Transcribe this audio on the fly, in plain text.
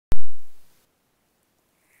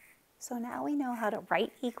So now we know how to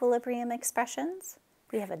write equilibrium expressions.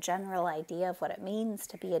 We have a general idea of what it means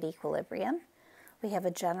to be at equilibrium. We have a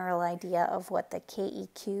general idea of what the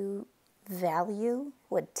KEQ value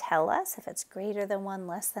would tell us. If it's greater than 1,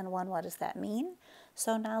 less than 1, what does that mean?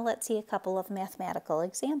 So now let's see a couple of mathematical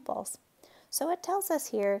examples. So it tells us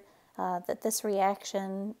here that this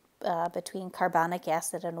reaction between carbonic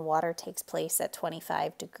acid and water takes place at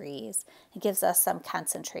 25 degrees. It gives us some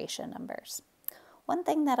concentration numbers. One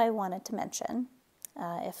thing that I wanted to mention,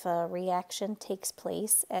 if a reaction takes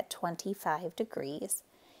place at 25 degrees,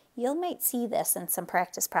 you might see this in some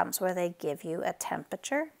practice problems where they give you a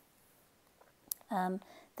temperature.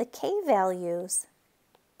 The K values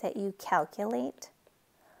that you calculate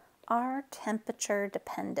are temperature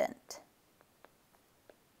dependent.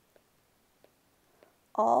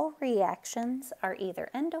 All reactions are either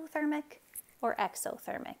endothermic or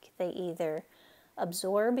exothermic. They either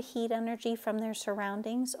absorb heat energy from their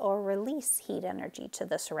surroundings or release heat energy to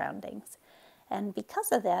the surroundings. And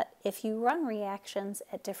because of that, if you run reactions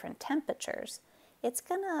at different temperatures, it's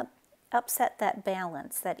going to upset that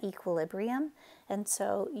balance, that equilibrium, and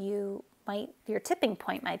so your tipping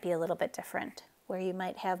point might be a little bit different, where you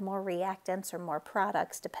might have more reactants or more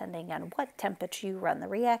products depending on what temperature you run the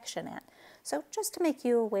reaction at. So just to make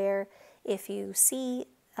you aware, if you see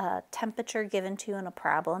a temperature given to you in a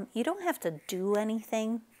problem, you don't have to do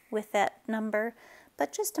anything with that number,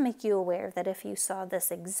 but just to make you aware that if you saw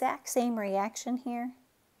this exact same reaction here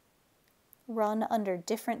run under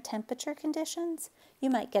different temperature conditions, you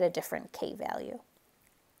might get a different K value.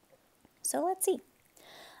 So let's see.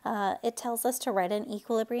 It tells us to write an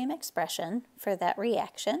equilibrium expression for that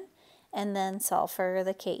reaction and then solve for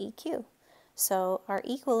the KEQ. So our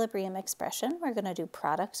equilibrium expression, we're going to do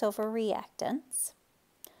products over reactants.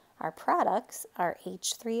 Our products are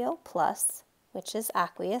H3O plus, which is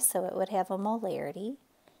aqueous, so it would have a molarity,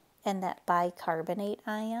 and that bicarbonate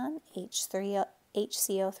ion,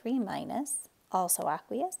 HCO3 minus, also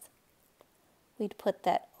aqueous. We'd put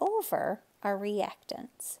that over our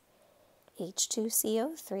reactants,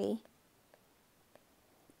 H2CO3,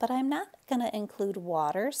 but I'm not going to include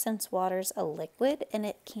water since water's a liquid and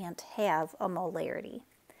it can't have a molarity.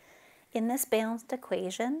 In this balanced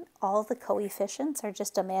equation, all the coefficients are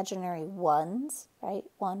just imaginary ones, right?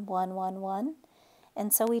 1, 1, 1, 1.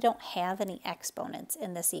 And so we don't have any exponents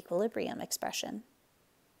in this equilibrium expression.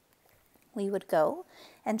 We would go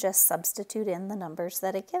and just substitute in the numbers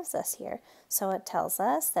that it gives us here. So it tells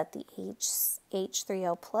us that the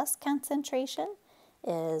H3O plus concentration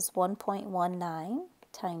is 1.19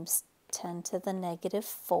 times 10 to the negative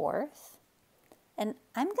 4th. And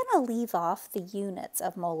I'm going to leave off the units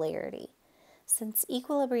of molarity. Since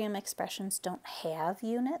equilibrium expressions don't have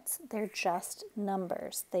units, they're just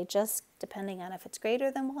numbers. They just, depending on if it's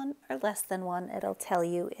greater than 1 or less than 1, it'll tell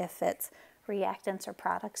you if it's reactants or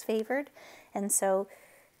products favored. And so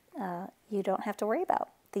you don't have to worry about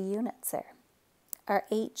the units there. Our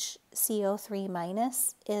HCO3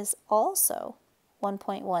 minus is also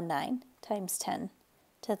 1.19 times 10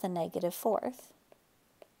 to the negative 4th.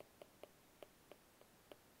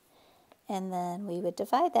 And then we would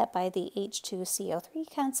divide that by the H2CO3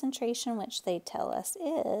 concentration, which they tell us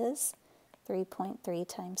is 3.3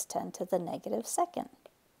 times 10 to the negative 2nd.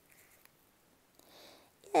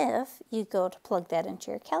 If you go to plug that into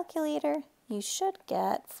your calculator, you should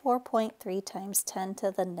get 4.3 times 10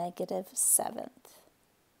 to the negative 7th.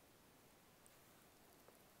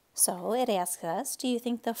 So it asks us, do you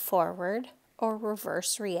think the forward or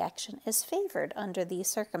reverse reaction is favored under these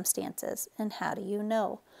circumstances? And how do you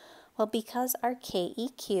know? Well, because our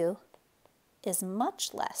KEQ is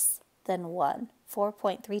much less than 1,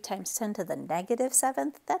 4.3 times 10 to the negative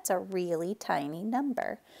 7th, that's a really tiny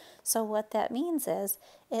number. So what that means is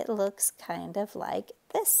it looks kind of like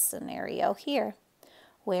this scenario here,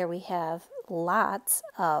 where we have lots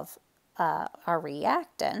of our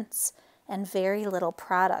reactants and very little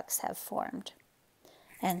products have formed.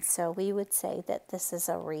 And so we would say that this is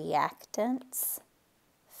a reactants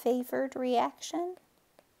favored reaction.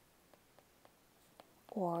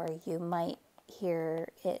 Or you might hear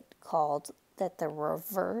it called that the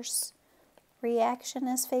reverse reaction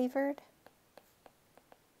is favored.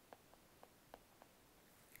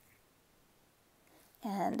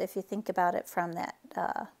 And if you think about it from that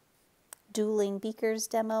dueling beakers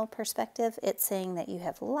demo perspective, it's saying that you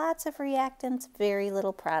have lots of reactants, very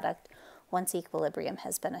little product once equilibrium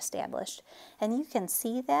has been established. And you can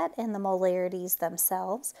see that in the molarities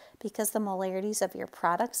themselves, because the molarities of your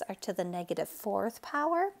products are to the negative 4th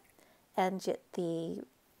power, and yet the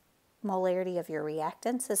molarity of your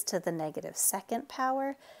reactants is to the negative 2nd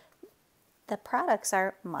power. The products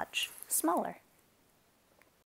are much smaller.